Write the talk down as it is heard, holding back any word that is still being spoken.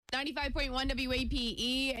95.1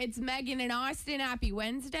 WAPE. It's Megan and Austin. Happy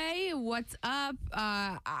Wednesday. What's up?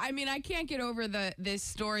 I can't get over this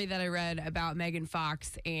story that I read about Megan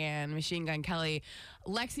Fox and Machine Gun Kelly.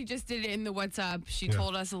 Lexi just did it in the What's Up. She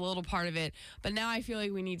told us a little part of it. But now I feel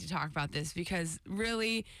like we need to talk about this because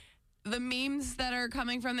really the memes that are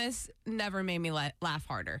coming from this never made me laugh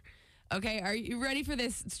harder. Okay, are you ready for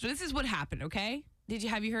this? So this is what happened, okay?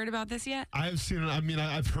 Have you heard about this yet? I've seen it.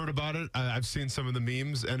 I've heard about it. I've seen some of the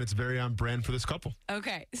memes, and it's very on brand for this couple.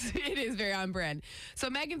 Okay, so it is very on brand. So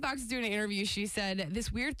Megan Fox is doing an interview. She said this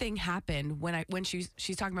weird thing happened when she's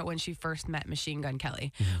talking about when she first met Machine Gun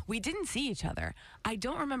Kelly. Mm-hmm. We didn't see each other. I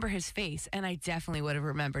don't remember his face, and I definitely would have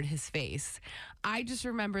remembered his face. I just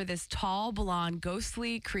remember this tall, blonde,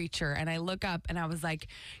 ghostly creature, and I look up, and I was like,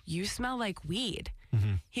 "You smell like weed."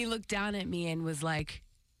 Mm-hmm. He looked down at me and was like,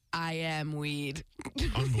 I am weed.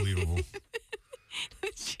 Unbelievable.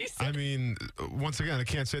 Once again, I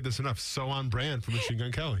can't say this enough. So on brand for Machine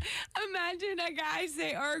Gun Kelly. Imagine a guy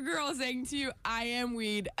or a girl saying to you, I am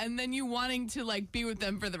weed, and then you wanting to be with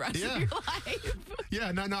them for the rest of your life.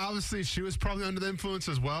 Yeah, no, obviously she was probably under the influence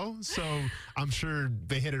as well. So I'm sure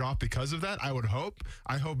they hit it off because of that. I would hope.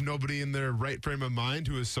 I hope nobody in their right frame of mind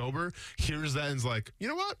who is sober hears that and is like, you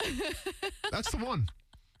know what? That's the one.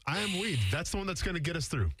 I am weed. That's the one that's going to get us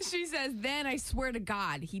through. She says, then I swear to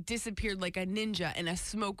God, he disappeared like a ninja in a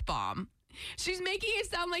smoke bomb. She's making it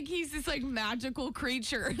sound like he's this magical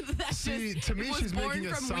creature that to me,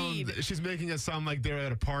 she's making it sound like they're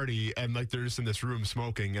at a party and they're just in this room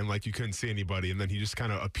smoking and you couldn't see anybody and then he just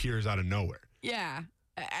kind of appears out of nowhere. Yeah.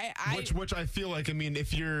 Which I feel like,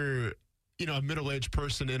 if you're a middle-aged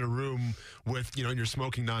person in a room with, and you're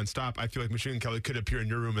smoking nonstop, I feel like Machine Gun Kelly could appear in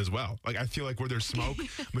your room as well. I feel like where there's smoke,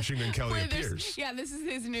 Machine Gun Kelly appears. Yeah, this is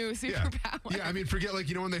his new superpower. Yeah, forget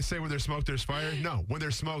when they say where there's smoke, there's fire. No, when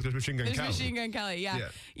there's smoke, there's Machine Gun Kelly. There's Machine Gun Kelly,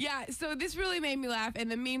 yeah. So this really made me laugh, and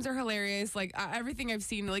the memes are hilarious. Everything I've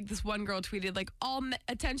seen, this one girl tweeted,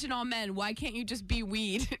 attention all men, why can't you just be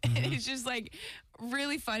weed? Mm-hmm. And it's just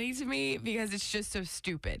really funny to me because it's just so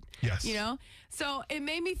stupid. Yes. So it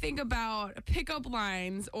made me think about pickup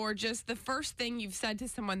lines or just the first thing you've said to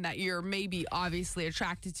someone that you're maybe obviously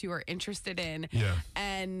attracted to or interested in. Yeah.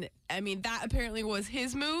 And that apparently was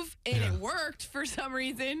his move and it worked for some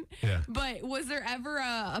reason. Yeah. But was there ever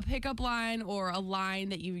a pickup line or a line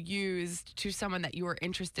that you used to someone that you were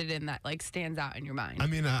interested in that stands out in your mind?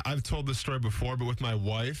 I've told this story before, but with my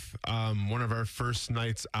wife, one of our first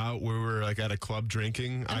nights out, we were at a club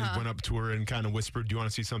drinking. I went up to her and kind of whispered, "Do you want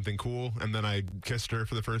to see something cool?" And then I kissed her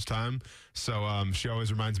for the first time. So she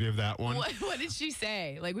always reminds me of that one. What did she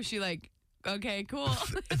say? Was she okay, cool?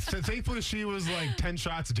 Thankfully, she was 10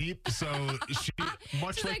 shots deep. So she,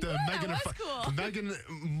 much like the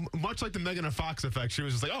Megan Fox effect, she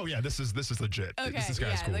was just oh yeah, this is legit. Okay, this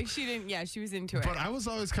guy's cool. She didn't. Yeah, she was into it. But I was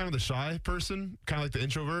always kind of the shy person, kind of like the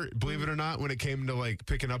introvert. Believe it or not, when it came to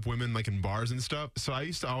picking up women in bars and stuff. So I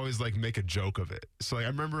used to always make a joke of it. So I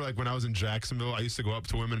remember when I was in Jacksonville, I used to go up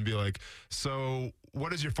to women and be like, "So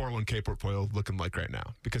what is your 401k portfolio looking like right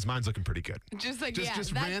now? Because mine's looking pretty good." Just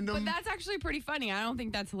random. But that's actually pretty funny. I don't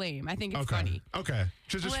think that's lame. I think it's funny. Okay.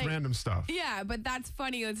 Just random stuff. Yeah, but that's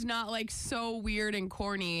funny. It's not so weird and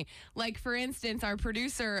corny. For instance, our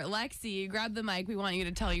producer, Lexi, grab the mic. We want you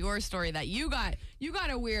to tell your story that you got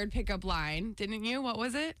a weird pickup line, didn't you? What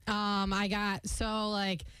was it? I got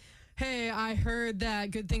hey, I heard that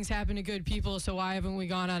good things happen to good people, so why haven't we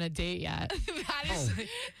gone on a date yet?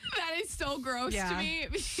 That is so gross to me.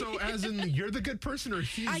 So as in you're the good person or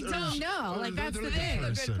he's... I don't know. That's the thing.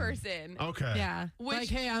 The good person. Okay. Yeah.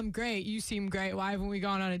 Hey, I'm great. You seem great. Why haven't we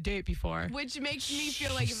gone on a date before? Which makes me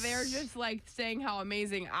feel like they're just saying how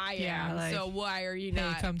amazing I am. So why are you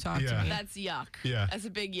not? Hey, come talk to me. That's yuck. Yeah. That's a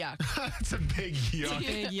big yuck. That's a big yuck.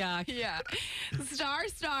 Big yuck. Yeah.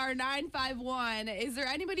 Star 951. Is there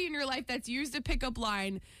anybody in your life that's used a pickup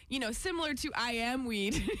line, similar to I am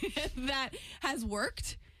weed that has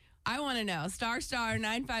worked? I want to know. Star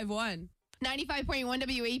 951. 95.1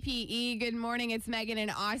 WAPE. Good morning. It's Megan and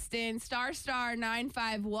Austin. Star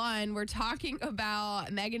 951. We're talking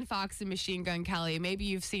about Megan Fox and Machine Gun Kelly. Maybe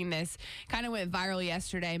you've seen this. Kind of went viral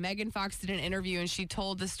yesterday. Megan Fox did an interview and she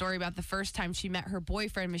told the story about the first time she met her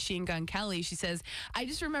boyfriend, Machine Gun Kelly. She says, I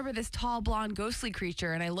just remember this tall, blonde, ghostly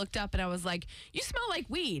creature. And I looked up and I was like, you smell like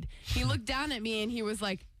weed. He looked down at me and he was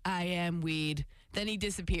like, I am weed. then he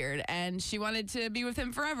disappeared, and she wanted to be with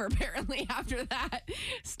him forever, apparently, after that.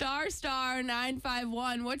 Star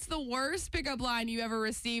 951. What's the worst pickup line you ever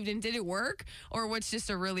received, and did it work? Or what's just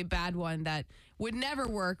a really bad one that would never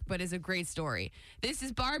work but is a great story? This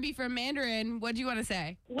is Barbie from Mandarin. What do you want to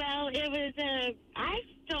say? Well, it was, I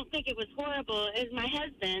don't think it was horrible. It was my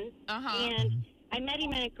husband, Uh-huh. and I met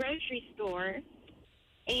him in a grocery store,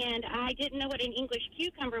 and I didn't know what an English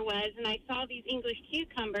cucumber was, and I saw these English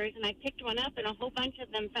cucumbers, and I picked one up, and a whole bunch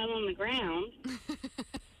of them fell on the ground.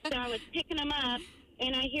 So I was picking them up,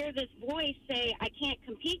 and I hear this voice say, "I can't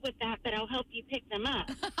compete with that, but I'll help you pick them up."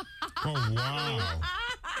 Oh, wow.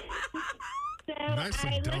 So Nicely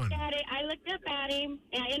I done. looked up at him,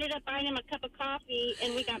 and I ended up buying him a cup of coffee,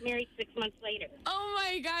 and we got married 6 months later. Oh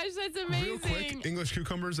my gosh, that's amazing. Real quick, English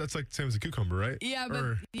cucumbers, that's like same as a cucumber, right? Yeah, but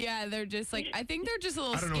Or, they're just like, I think they're just a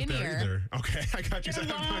little I don't know skinnier. if they're either. Okay, I got you. They're I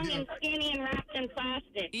have no long idea. and skinny and wrapped in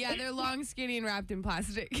plastic. Yeah, they're long, skinny, and wrapped in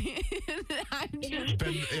plastic. I'm just,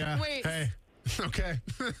 Wait. Hey. Okay.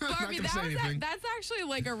 Barbie, Not gonna say anything. that's actually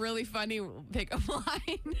like a really funny pickup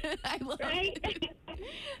line. I love Right? it.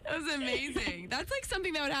 That was amazing. That's like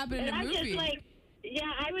something that would happen in And a I'm movie. just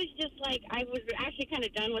like, I was actually kind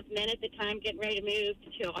of done with men at the time, getting ready to move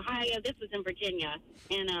to Ohio. This was in Virginia.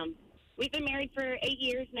 And we've been married for 8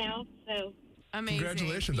 years now, so. Amazing.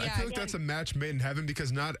 Congratulations. I Yeah. feel like that's a match made in heaven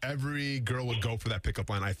because not every girl would go for that pickup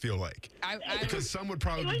line, I feel like. Because some would It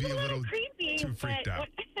probably was be a little creepy, too freaked but out.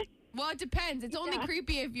 Well, it depends. It's only Yeah.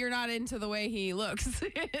 creepy if you're not into the way he looks.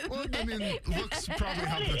 Well, I mean, looks probably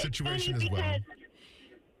help that It's situation funny as well. because,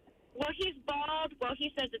 well, he's bald. Well,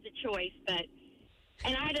 he says it's a choice, but.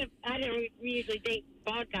 And I don't usually date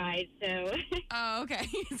bald guys, so. Oh, okay.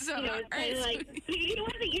 So, You know, it's kind of like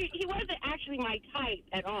he wasn't actually my type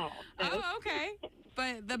at all. So. oh, okay.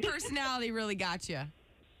 But the personality really got you.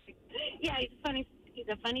 Yeah, he's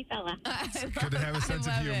a funny fella. Good to have a sense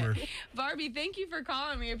of humor. Barbie, thank you for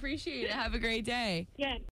calling. We appreciate it. Have a great day.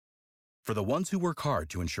 Yeah. For the ones who work hard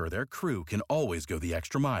to ensure their crew can always go the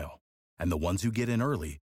extra mile, and the ones who get in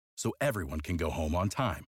early so everyone can go home on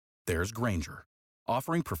time, there's Grainger,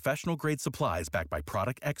 offering professional-grade supplies backed by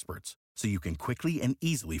product experts so you can quickly and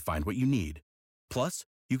easily find what you need. Plus,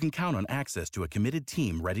 you can count on access to a committed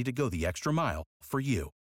team ready to go the extra mile for you.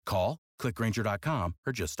 Call, click Grainger.com,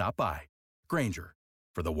 or just stop by. Grainger,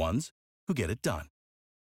 for the ones who get it done.